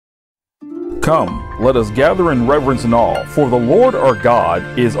Come, let us gather in reverence and awe, for the Lord our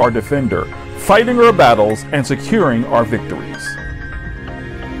God is our defender, fighting our battles and securing our victories.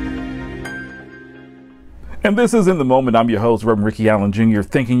 And this is In the Moment. I'm your host, Reverend Ricky Allen Jr.,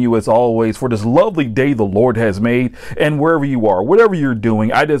 thanking you as always for this lovely day the Lord has made. And wherever you are, whatever you're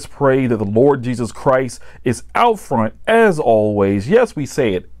doing, I just pray that the Lord Jesus Christ is out front as always. Yes, we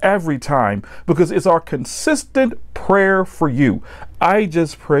say it every time because it's our consistent prayer for you. I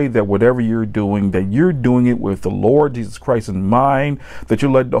just pray that whatever you're doing it with the Lord Jesus Christ in mind, that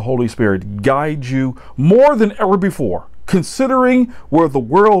you let the Holy Spirit guide you more than ever before. Considering where the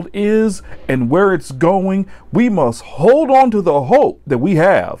world is and where it's going, we must hold on to the hope that we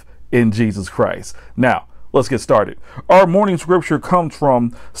have in Jesus Christ. Now, let's get started. Our morning scripture comes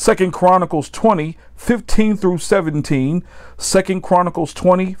from 2 Chronicles 20, 15 through 17. 2 Chronicles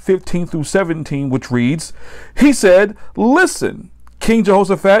 20, 15 through 17, which reads, He said, Listen, King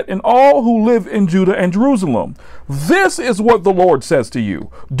Jehoshaphat, and all who live in Judah and Jerusalem. This is what the Lord says to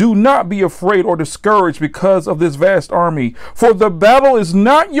you. Do not be afraid or discouraged because of this vast army, for the battle is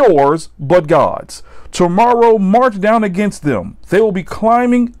not yours, but God's. Tomorrow march down against them. They will be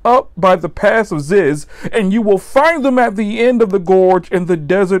climbing up by the pass of Ziz, and you will find them at the end of the gorge in the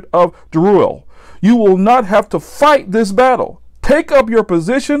desert of Jeruel. You will not have to fight this battle. Take up your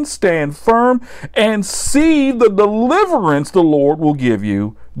position, stand firm, and see the deliverance the Lord will give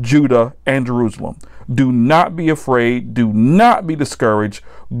you, Judah and Jerusalem. Do not be afraid. Do not be discouraged.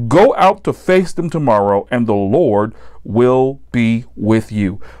 Go out to face them tomorrow, and the Lord will be with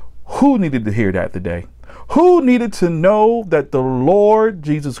you. Who needed to hear that today? Who needed to know that the Lord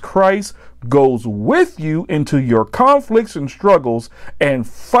Jesus Christ goes with you into your conflicts and struggles and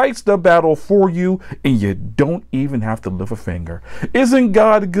fights the battle for you, and you don't even have to lift a finger? Isn't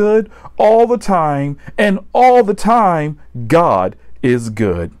God good all the time? And all the time, God is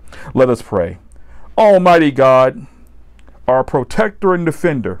good. Let us pray. Almighty God, our protector and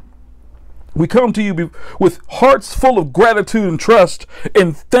defender, we come to you with hearts full of gratitude and trust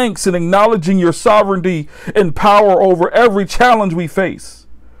and thanks, and acknowledging your sovereignty and power over every challenge we face.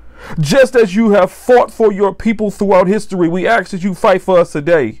 Just as you have fought for your people throughout history, we ask that you fight for us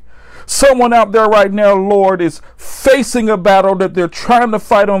today. Someone out there right now, Lord, is facing a battle that they're trying to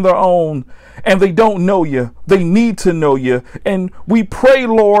fight on their own, and they don't know you. They need to know you. And we pray,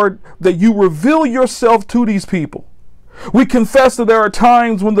 Lord, that you reveal yourself to these people. We confess that there are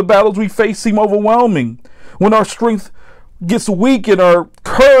times when the battles we face seem overwhelming, when our strength gets weak and our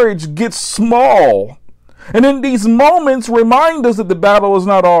courage gets small. And in these moments, remind us that the battle is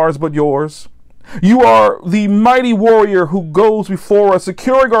not ours, but yours. You are the mighty warrior who goes before us,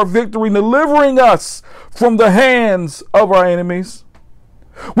 securing our victory, delivering us from the hands of our enemies.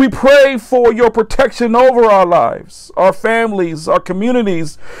 We pray for your protection over our lives, our families, our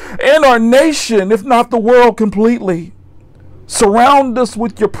communities, and our nation, if not the world completely. Surround us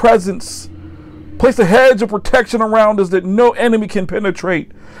with your presence. Place a hedge of protection around us that no enemy can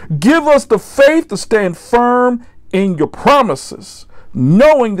penetrate. Give us the faith to stand firm in your promises,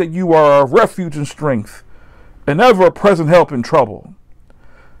 knowing that you are our refuge and strength, and ever-present help in trouble.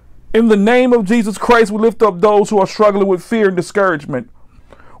 In the name of Jesus Christ, we lift up those who are struggling with fear and discouragement.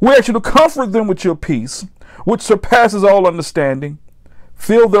 We ask you to comfort them with your peace, which surpasses all understanding.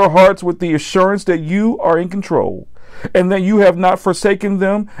 Fill their hearts with the assurance that you are in control, and that you have not forsaken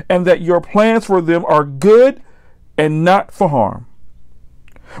them, and that your plans for them are good and not for harm.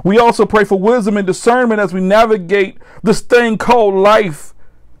 We also pray for wisdom and discernment as we navigate this thing called life.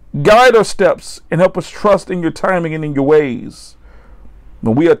 Guide our steps and help us trust in your timing and in your ways.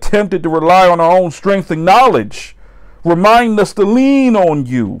 When we are tempted to rely on our own strength and knowledge, remind us to lean on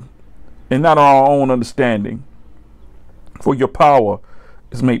you and not on our own understanding. For your power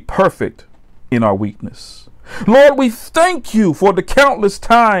is made perfect in our weakness. Lord, we thank you for the countless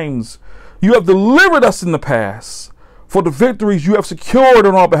times you have delivered us in the past, for the victories you have secured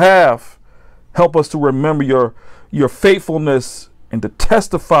on our behalf. Help us to remember your faithfulness and to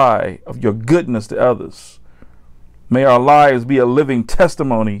testify of your goodness to others. May our lives be a living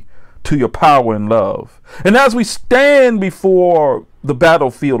testimony to your power and love. And as we stand before the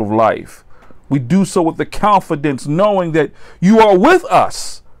battlefield of life, we do so with the confidence knowing that you are with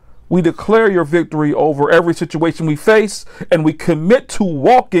us. We declare your victory over every situation we face, and we commit to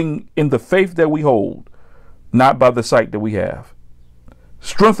walking in the faith that we hold, not by the sight that we have.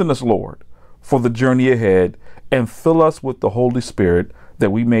 Strengthen us, Lord, for the journey ahead, and fill us with the Holy Spirit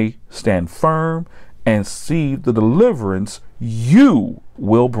that we may stand firm and see the deliverance you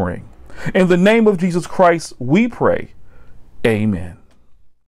will bring. In the name of Jesus Christ, we pray. Amen.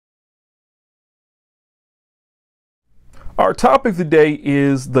 Our topic today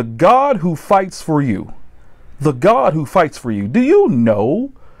is the God who fights for you. The God who fights for you. Do you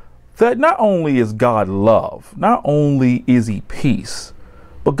know that not only is God love, not only is he peace,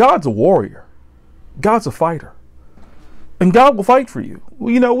 but God's a warrior. God's a fighter. And God will fight for you.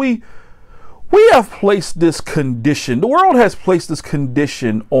 You know, we have placed this condition, the world has placed this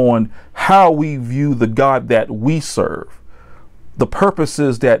condition on how we view the God that we serve. The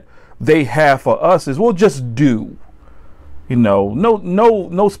purposes that they have for us is, well, just do. You know,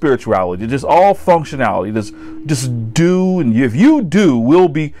 no spirituality, just all functionality. Just do, and if you do,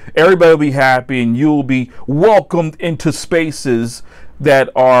 everybody will be happy, and you'll be welcomed into spaces that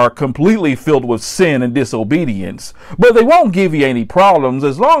are completely filled with sin and disobedience. But they won't give you any problems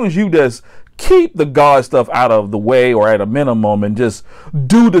as long as you just keep the God stuff out of the way, or at a minimum, and just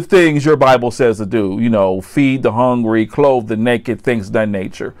do the things your Bible says to do. You know, feed the hungry, clothe the naked, things of that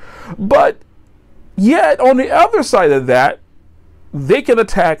nature. But yet, on the other side of that, they can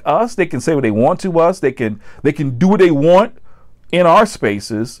attack us. They can say what they want to us. They can do what they want in our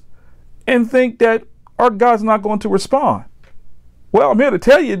spaces and think that our God's not going to respond. Well, I'm here to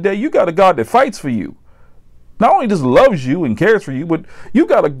tell you that you got a God that fights for you. Not only just loves you and cares for you, but you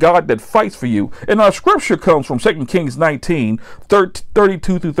got a God that fights for you. And our scripture comes from 2 Kings 19,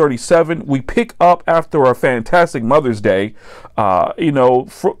 32 through 37. We pick up after a fantastic Mother's Day, in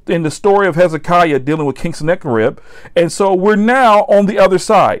the story of Hezekiah dealing with King Sennacherib. And so we're now on the other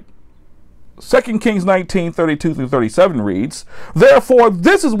side. 2 Kings 19, 32 through 37 reads, "Therefore,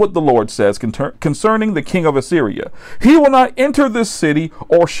 this is what the Lord says concerning the king of Assyria. He will not enter this city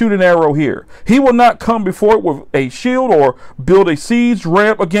or shoot an arrow here. He will not come before it with a shield or build a siege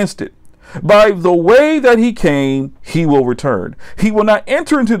ramp against it. By the way that he came, he will return. He will not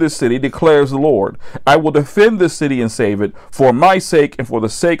enter into this city, declares the Lord. I will defend this city and save it for my sake and for the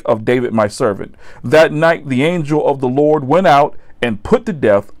sake of David my servant." That night the angel of the Lord went out and put to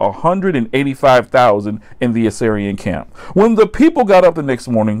death 185,000 in the Assyrian camp. When the people got up the next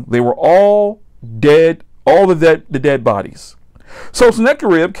morning, they were all dead, the dead bodies. So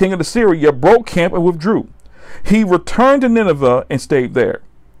Sennacherib, king of Assyria, broke camp and withdrew. He returned to Nineveh and stayed there.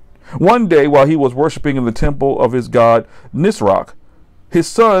 One day, while he was worshiping in the temple of his god Nisroch, his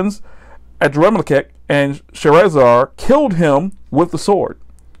sons Adrammelech and Sharezer killed him with the sword,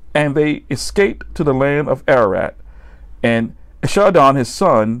 and they escaped to the land of Ararat, and Esarhaddon, his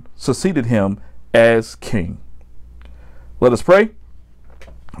son, succeeded him as king. Let us pray.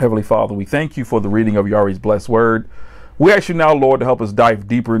 Heavenly Father, we thank you for the reading of your always blessed word. We ask you now, Lord, to help us dive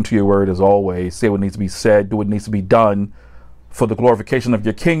deeper into your word as always. Say what needs to be said, do what needs to be done for the glorification of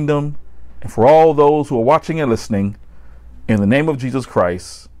your kingdom and for all those who are watching and listening. In the name of Jesus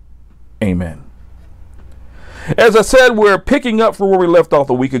Christ, amen. As I said, we're picking up from where we left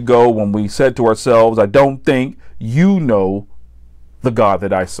off a week ago when we said to ourselves, I don't think you know the God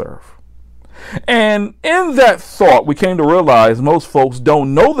that I serve. And in that thought, we came to realize most folks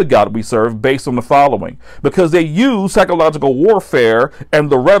don't know the God we serve based on the following, because they use psychological warfare and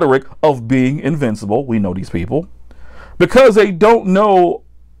the rhetoric of being invincible. We know these people. Because they don't know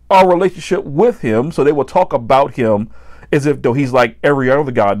our relationship with him, so they will talk about him as if though he's like every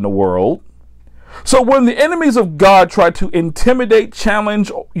other God in the world. So when the enemies of God try to intimidate,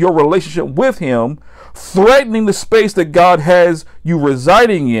 challenge your relationship with him, threatening the space that God has you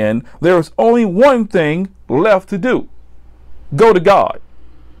residing in, there is only one thing left to do. Go to God.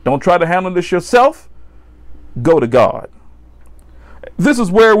 Don't try to handle this yourself. Go to God. This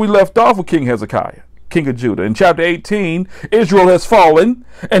is where we left off with King Hezekiah, king of Judah. In chapter 18, Israel has fallen,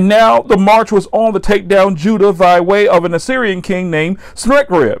 and now the march was on to take down Judah by way of an Assyrian king named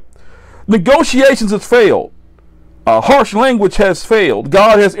Sennacherib. Negotiations has failed. Harsh language has failed.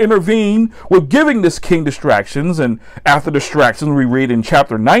 God has intervened with giving this king distractions, and after distractions we read in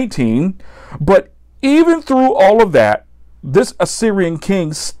chapter 19. But even through all of that, this Assyrian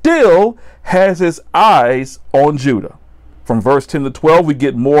king still has his eyes on Judah. From verse 10 to 12, we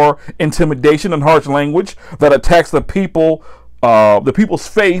get more intimidation and harsh language that attacks the people's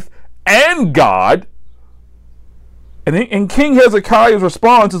faith and God. And King Hezekiah's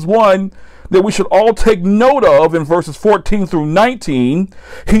response is one that we should all take note of in verses 14 through 19.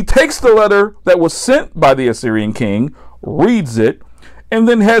 He takes the letter that was sent by the Assyrian king, reads it, and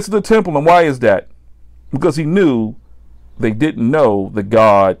then heads to the temple. And why is that? Because he knew they didn't know the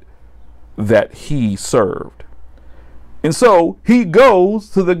God that he served. And so he goes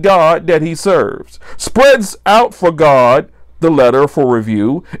to the God that he serves, spreads out for God the letter for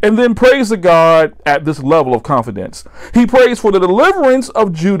review, and then prays to God at this level of confidence. He prays for the deliverance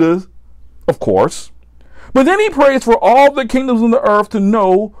of Judah, of course, but then he prays for all the kingdoms on the earth to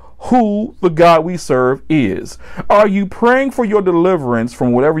know who the God we serve is? Are you praying for your deliverance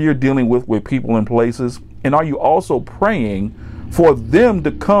from whatever you're dealing with people and places? And are you also praying for them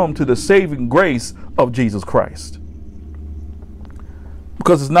to come to the saving grace of Jesus Christ?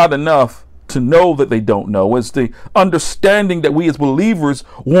 Because it's not enough to know that they don't know. It's the understanding that we as believers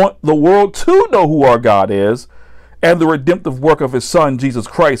want the world to know who our God is and the redemptive work of his son, Jesus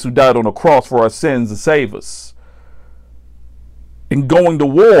Christ, who died on the cross for our sins to save us. In going to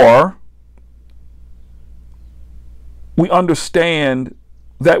war, we understand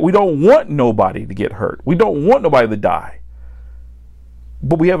that we don't want nobody to get hurt. We don't want nobody to die.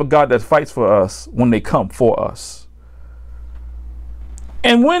 But we have a God that fights for us when they come for us.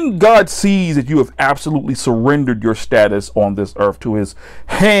 And when God sees that you have absolutely surrendered your status on this earth to his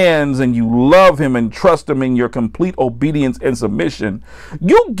hands and you love him and trust him in your complete obedience and submission,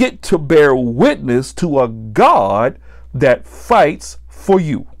 you get to bear witness to a God that fights for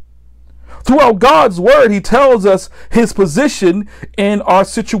you. Throughout God's word, he tells us his position in our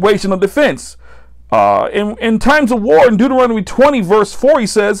situation of defense. In times of war, in Deuteronomy 20, verse 4, he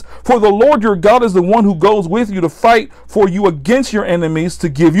says, "For the Lord your God is the one who goes with you to fight for you against your enemies to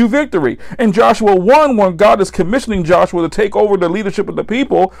give you victory." In Joshua 1, when God is commissioning Joshua to take over the leadership of the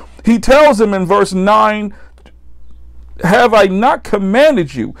people, he tells him in verse 9, "Have I not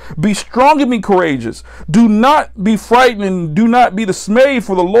commanded you? Be strong and be courageous. Do not be frightened and do not be dismayed,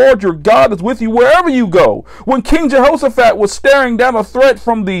 for the Lord your God is with you wherever you go." When King Jehoshaphat was staring down a threat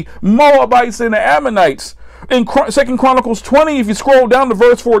from the Moabites and the Ammonites, in 2 Chronicles 20, if you scroll down to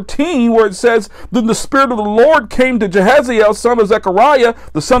verse 14, where it says, "Then the Spirit of the Lord came to Jehaziel, son of Zechariah,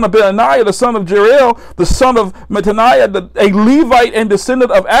 the son of Benaiah, the son of Jeriel, the son of Mattaniah, a Levite and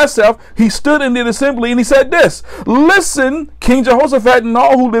descendant of Asaph. He stood in the assembly and he said this, 'Listen, King Jehoshaphat and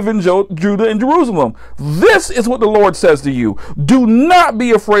all who live in Judah and Jerusalem. This is what the Lord says to you. Do not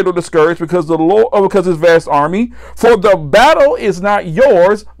be afraid or discouraged because his vast army, for the battle is not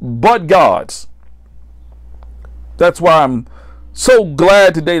yours, but God's.'" That's why I'm so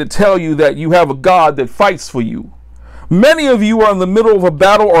glad today to tell you that you have a God that fights for you. Many of you are in the middle of a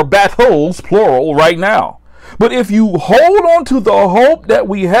battle or battles, plural, right now. But if you hold on to the hope that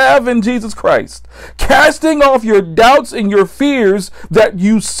we have in Jesus Christ, casting off your doubts and your fears that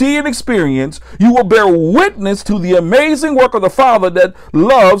you see and experience, you will bear witness to the amazing work of the Father that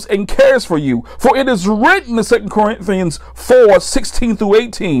loves and cares for you. For it is written in 2 Corinthians 4, 16 through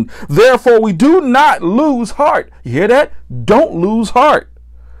 18, "Therefore we do not lose heart." You hear that? Don't lose heart.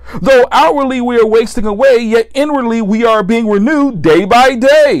 "Though outwardly we are wasting away, yet inwardly we are being renewed day by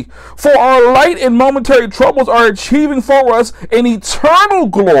day. For our light and momentary troubles are achieving for us an eternal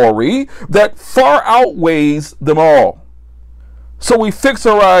glory that far outweighs them all. So we fix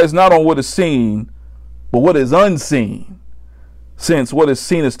our eyes not on what is seen, but what is unseen. Since what is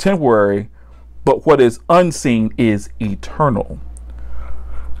seen is temporary, but what is unseen is eternal."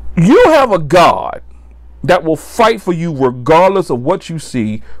 You have a God that will fight for you regardless of what you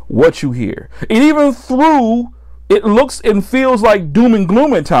see, what you hear. And even through it looks and feels like doom and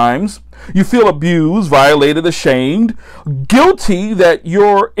gloom at times, you feel abused, violated, ashamed, guilty that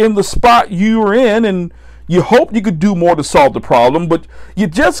you're in the spot you're in, and you hope you could do more to solve the problem, but you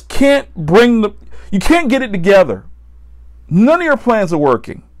just can't you can't get it together. None of your plans are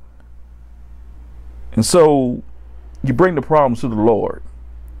working. And so you bring the problems to the Lord.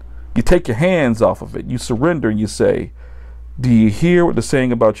 You take your hands off of it. You surrender and you say, "Do you hear what they're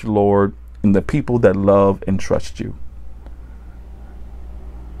saying about you, Lord, and the people that love and trust you?"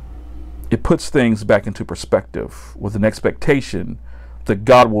 It puts things back into perspective with an expectation that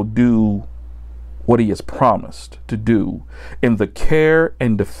God will do what he has promised to do in the care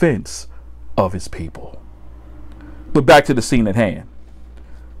and defense of his people. But back to the scene at hand.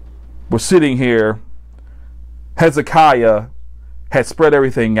 We're sitting here. Hezekiah had spread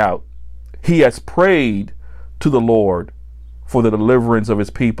everything out. He has prayed to the Lord for the deliverance of his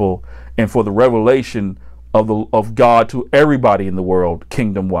people and for the revelation of God to everybody in the world,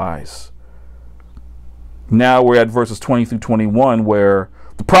 kingdom-wise. Now we're at verses 20 through 21, where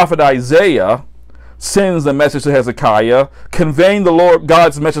the prophet Isaiah sends a message to Hezekiah, conveying the Lord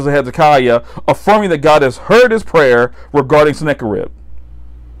God's message to Hezekiah, affirming that God has heard his prayer regarding Sennacherib.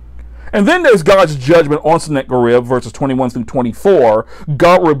 And then there's God's judgment on Sennacherib, verses 21 through 24.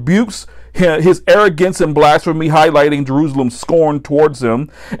 God rebukes his arrogance and blasphemy, highlighting Jerusalem's scorn towards him.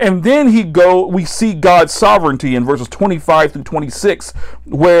 And then we see God's sovereignty in verses 25 through 26,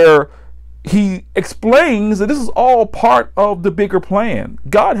 where he explains that this is all part of the bigger plan.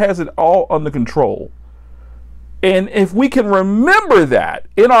 God has it all under control. And if we can remember that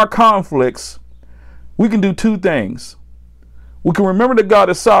in our conflicts, we can do two things. we can remember that God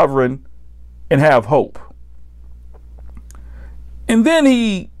is sovereign and have hope. And then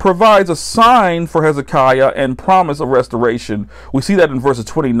he provides a sign for Hezekiah and promise of restoration. We see that in verses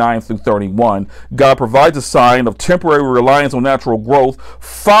 29 through 31. God provides a sign of temporary reliance on natural growth,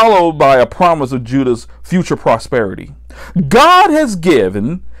 followed by a promise of Judah's future prosperity. God has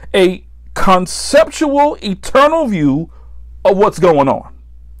given a conceptual, eternal view of what's going on.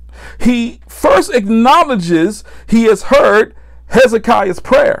 He first acknowledges he has heard Hezekiah's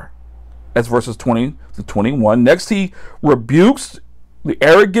prayer. That's verses 20 to 21. Next, he rebukes the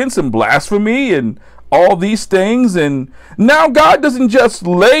arrogance and blasphemy and all these things. And now God doesn't just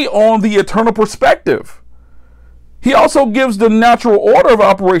lay on the eternal perspective. He also gives the natural order of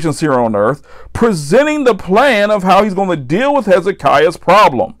operations here on earth, presenting the plan of how he's going to deal with Hezekiah's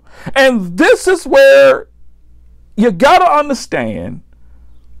problem. And this is where you got to understand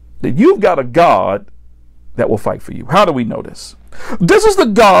that you've got a God that will fight for you. How do we know this? This is the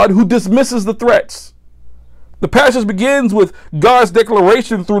God who dismisses the threats. The passage begins with God's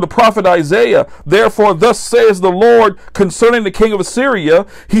declaration through the prophet Isaiah. Therefore, thus says the Lord concerning the king of Assyria,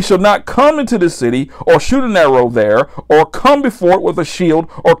 he shall not come into the city or shoot an arrow there or come before it with a shield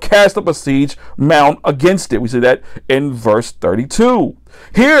or cast up a siege mount against it. We see that in verse 32.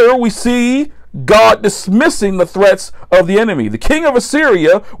 Here we see God dismissing the threats of the enemy. The king of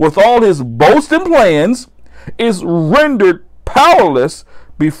Assyria, with all his boasting plans, is rendered powerless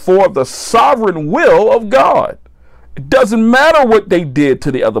before the sovereign will of God. It doesn't matter what they did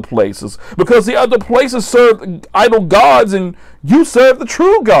to the other places, because the other places served idol gods and you serve the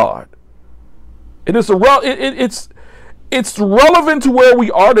true God. It's relevant to where we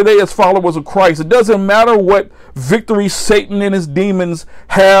are today as followers of Christ. It doesn't matter what victory Satan and his demons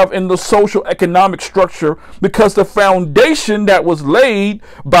have in the social economic structure, because the foundation that was laid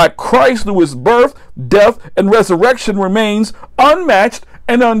by Christ through his birth, death, and resurrection remains unmatched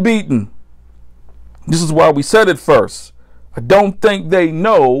and unbeaten. This is why we said it first. I don't think they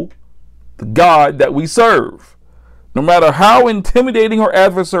know the God that we serve. No matter how intimidating our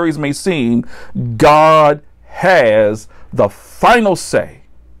adversaries may seem, God has the final say.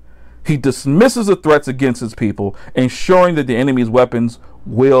 He dismisses the threats against his people, ensuring that the enemy's weapons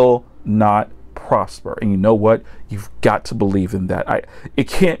will not prosper. And you know what? You've got to believe in that.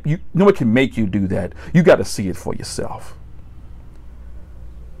 No one can make you do that. You got to see it for yourself.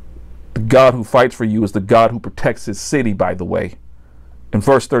 The God who fights for you is the God who protects his city, by the way. In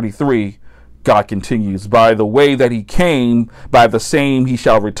verse 33, God continues, by the way that he came, by the same he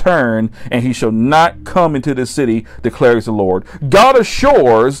shall return, and he shall not come into the city, declares the Lord. God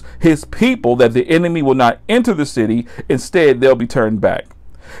assures his people that the enemy will not enter the city. Instead, they'll be turned back.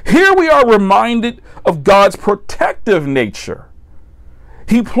 Here we are reminded of God's protective nature.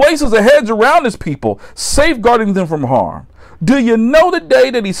 He places a hedge around his people, safeguarding them from harm. Do you know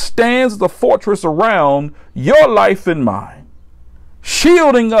today that he stands as a fortress around your life and mine,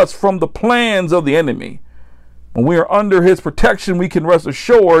 shielding us from the plans of the enemy? When we are under his protection, we can rest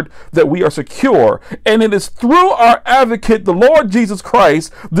assured that we are secure. And it is through our advocate, the Lord Jesus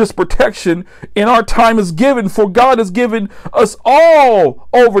Christ, this protection in our time is given, for God has given us all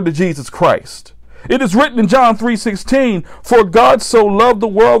over to Jesus Christ. It is written in John 3:16, for God so loved the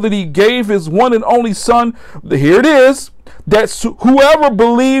world that he gave his one and only son. Here it is, that whoever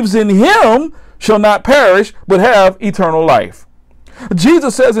believes in him shall not perish, but have eternal life.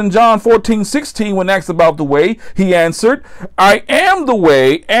 Jesus says in John 14:16, when asked about the way, he answered, I am the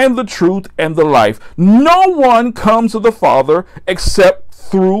way and the truth and the life. No one comes to the Father except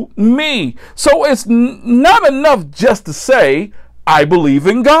through me. So it's not enough just to say, I believe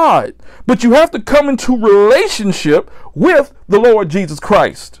in God, but you have to come into relationship with the Lord Jesus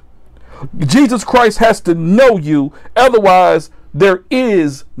Christ. Jesus Christ has to know you, otherwise there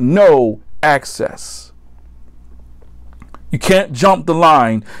is no access. You can't jump the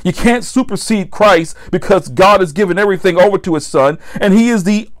line. You can't supersede Christ, because God has given everything over to his son, and he is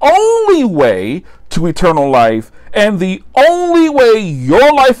the only way to eternal life, and the only way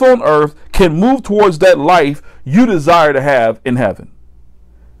your life on earth can move towards that life you desire to have in heaven.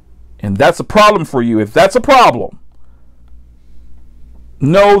 And that's a problem for you. If that's a problem,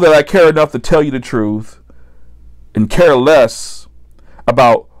 know that I care enough to tell you the truth and care less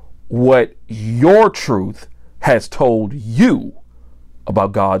about what your truth has told you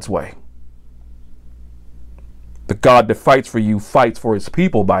about God's way. The God that fights for you fights for his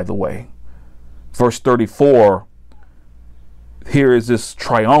people, by the way. Verse 34, here is this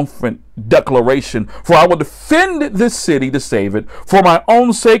triumphant declaration. For I will defend this city to save it, for my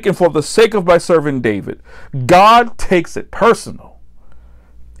own sake and for the sake of my servant David. God takes it personal.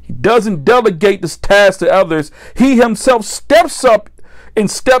 He doesn't delegate this task to others. He himself steps up and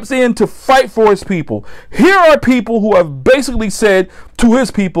steps in to fight for his people. Here are people who have basically said to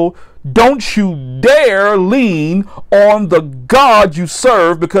his people, don't you dare lean on the God you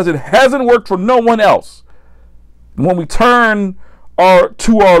serve, because it hasn't worked for no one else. When we turn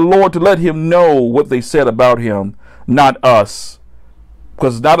to our Lord to let him know what they said about him, not us,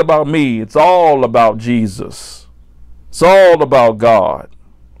 because it's not about me, it's all about Jesus. It's all about God.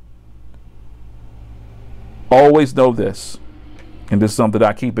 Always know this, and this is something that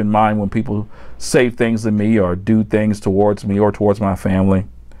I keep in mind when people say things to me or do things towards me or towards my family.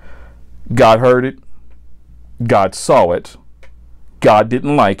 God heard it. God saw it. God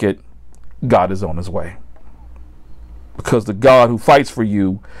didn't like it. God is on his way. Because the God who fights for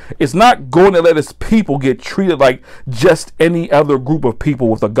you is not going to let his people get treated like just any other group of people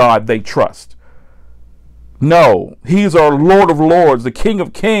with a God they trust. No, he's our Lord of Lords, the King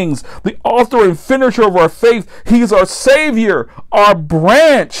of Kings, the author and finisher of our faith. He's our Savior, our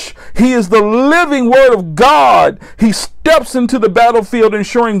branch. He is the living Word of God. He steps into the battlefield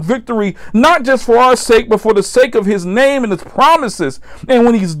ensuring victory, not just for our sake, but for the sake of his name and his promises. And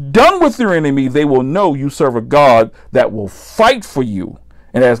when he's done with your enemy, they will know you serve a God that will fight for you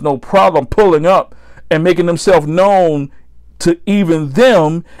and has no problem pulling up and making himself known to even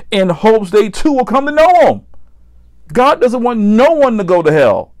them in hopes they too will come to know him. God doesn't want no one to go to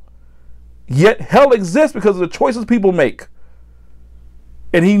hell. Yet hell exists because of the choices people make.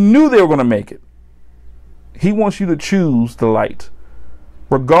 And he knew they were going to make it. He wants you to choose the light,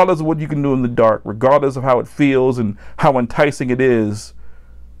 regardless of what you can do in the dark, regardless of how it feels and how enticing it is.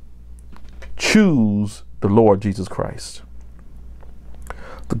 Choose the Lord Jesus Christ.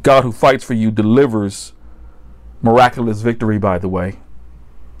 The God who fights for you delivers miraculous victory, by the way.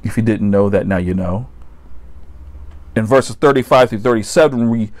 If you didn't know that, now you know. In verses 35 through 37,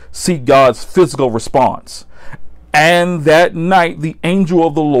 we see God's physical response. And that night, the angel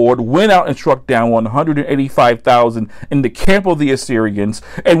of the Lord went out and struck down 185,000 in the camp of the Assyrians.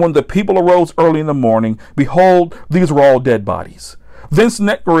 And when the people arose early in the morning, behold, these were all dead bodies. Then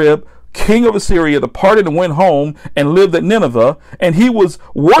Sennacherib, king of Assyria, departed and went home and lived at Nineveh. And he was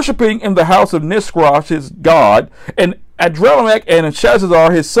worshiping in the house of Nisroch, his god. And Adrammelech and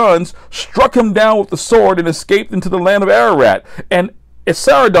Shazazar, his sons, struck him down with the sword and escaped into the land of Ararat. And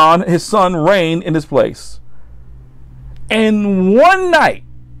Esarhaddon, his son, reigned in his place. And one night,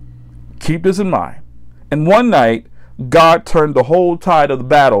 keep this in mind, and one night, God turned the whole tide of the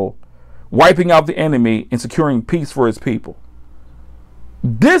battle, wiping out the enemy and securing peace for his people.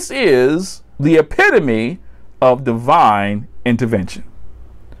 This is the epitome of divine intervention.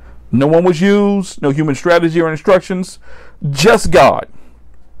 No one was used, no human strategy or instructions, just God.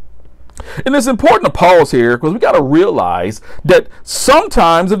 And it's important to pause here because we got to realize that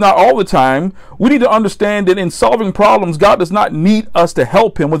sometimes, if not all the time, we need to understand that in solving problems, God does not need us to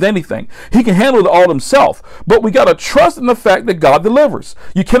help him with anything. He can handle it all himself. But we got to trust in the fact that God delivers.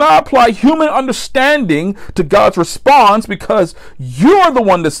 You cannot apply human understanding to God's response because you're the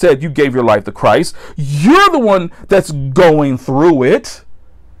one that said you gave your life to Christ. You're the one that's going through it.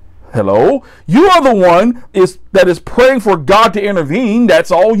 Hello? You are the one that is praying for God to intervene.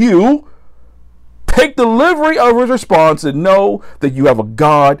 That's all you. Take delivery of his response and know that you have a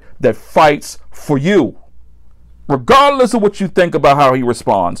God that fights for you. Regardless of what you think about how he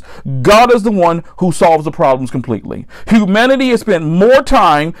responds, God is the one who solves the problems completely. Humanity has spent more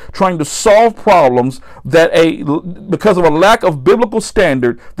time trying to solve problems because of a lack of biblical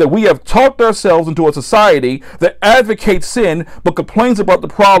standard that we have talked ourselves into a society that advocates sin but complains about the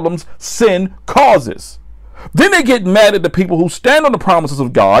problems sin causes. Then they get mad at the people who stand on the promises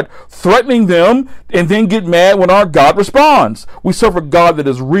of God, threatening them, and then get mad when our God responds. We serve a God that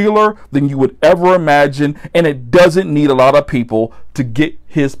is realer than you would ever imagine, and it doesn't need a lot of people to get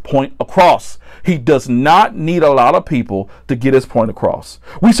his point across. He does not need a lot of people to get his point across.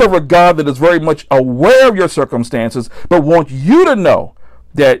 We serve a God that is very much aware of your circumstances, but wants you to know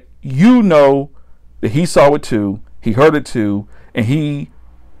that you know that he saw it too, he heard it too, and he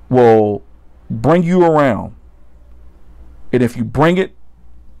will bring you around. And if you bring it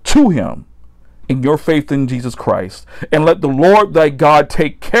to him in your faith in Jesus Christ, and let the Lord thy God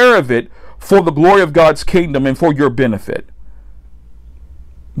take care of it for the glory of God's kingdom and for your benefit,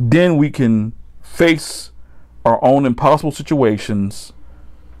 then we can face our own impossible situations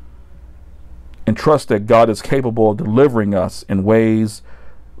and trust that God is capable of delivering us in ways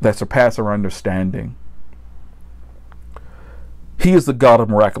that surpass our understanding. He is the God of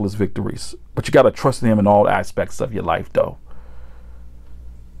miraculous victories, but you got to trust in him in all aspects of your life, though.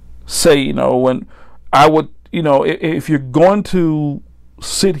 Say, when I would, if you're going to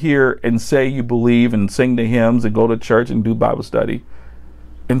sit here and say you believe and sing the hymns and go to church and do Bible study,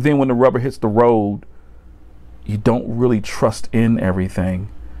 and then when the rubber hits the road, you don't really trust in everything,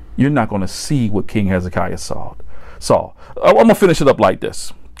 you're not going to see what King Hezekiah saw. I'm going to finish it up like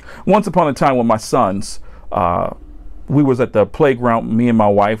this. Once upon a time when my sons, we was at the playground, me and my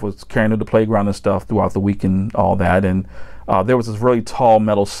wife was carrying to the playground and stuff throughout the week and all that, and there was this really tall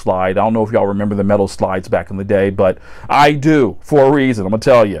metal slide. I don't know if y'all remember the metal slides back in the day, but I do, for a reason. I'm gonna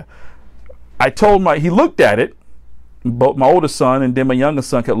tell you. I told he looked at it, both my oldest son and then my youngest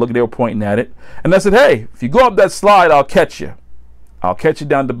son kept looking, they were pointing at it, and I said, hey, if you go up that slide, I'll catch you. I'll catch you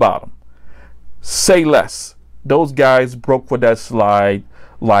down the bottom. Say less. Those guys broke for that slide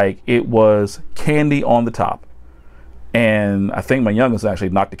like it was candy on the top. And I think my youngest actually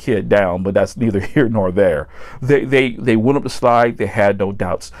knocked the kid down, but that's neither here nor there. They went up the slide, they had no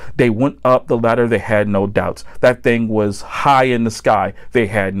doubts. They went up the ladder, they had no doubts. That thing was high in the sky, they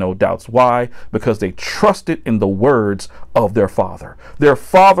had no doubts. Why? Because they trusted in the words of their father. Their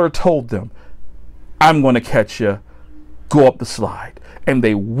father told them, I'm going to catch you, go up the slide. And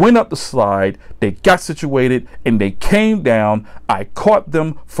they went up the slide, they got situated, and they came down. I caught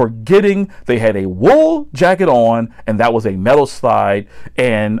them forgetting they had a wool jacket on, and that was a metal slide,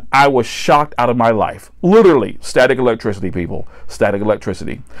 and I was shocked out of my life. Literally, static electricity, people. Static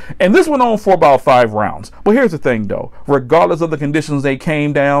electricity. And this went on for about 5 rounds. But here's the thing, though. Regardless of the conditions they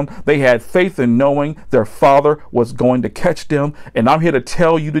came down, they had faith in knowing their father was going to catch them. And I'm here to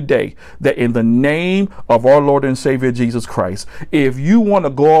tell you today that in the name of our Lord and Savior Jesus Christ, if you want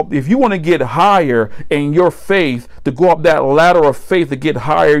to go up, if you want to get higher in your faith, to go up that ladder of faith, to get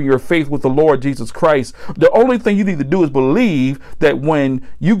higher in your faith with the Lord Jesus Christ, the only thing you need to do is believe that when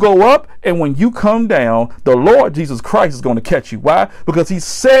you go up and when you come down, the Lord Jesus Christ is going to catch you. Why? Because he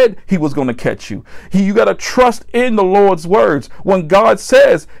said he was going to catch you. You got to trust in the Lord's words. When God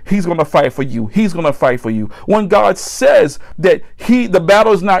says he's going to fight for you, he's going to fight for you. When God says that the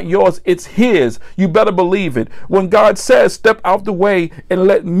battle is not yours, it's his, you better believe it. When God says, step out the way and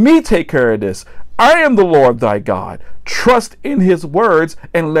let me take care of this, I am the Lord thy God. Trust in his words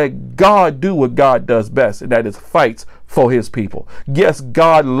and let God do what God does best, and that is fights for his people. Yes,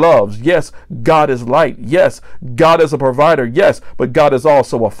 God loves. Yes, God is light. Yes, God is a provider. Yes, but God is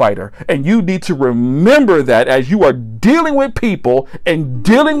also a fighter. And you need to remember that as you are dealing with people and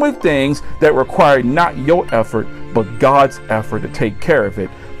dealing with things that require not your effort, but God's effort to take care of it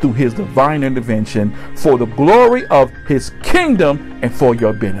through his divine intervention for the glory of his kingdom and for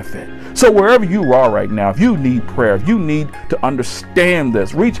your benefit. So wherever you are right now, if you need prayer, if you need to understand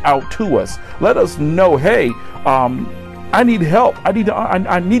this, reach out to us. Let us know, hey, I need help. I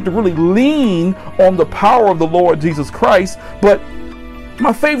need to really lean on the power of the Lord Jesus Christ, but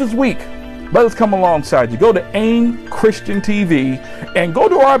my faith is weak. Let us come alongside you. Go to AIM Christian TV and go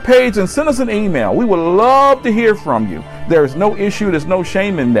to our page and send us an email. We would love to hear from you. There's no issue. There's no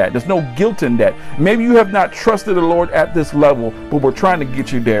shame in that. There's no guilt in that. Maybe you have not trusted the Lord at this level, but we're trying to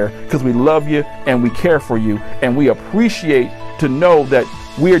get you there because we love you and we care for you, and we appreciate to know that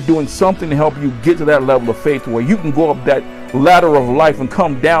we are doing something to help you get to that level of faith where you can go up that ladder of life and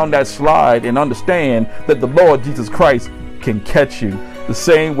come down that slide and understand that the Lord Jesus Christ can catch you the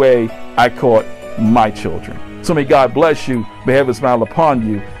same way I caught my children. So may God bless you, may heaven smile upon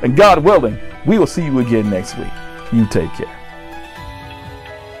you, and God willing, we will see you again next week. You take care.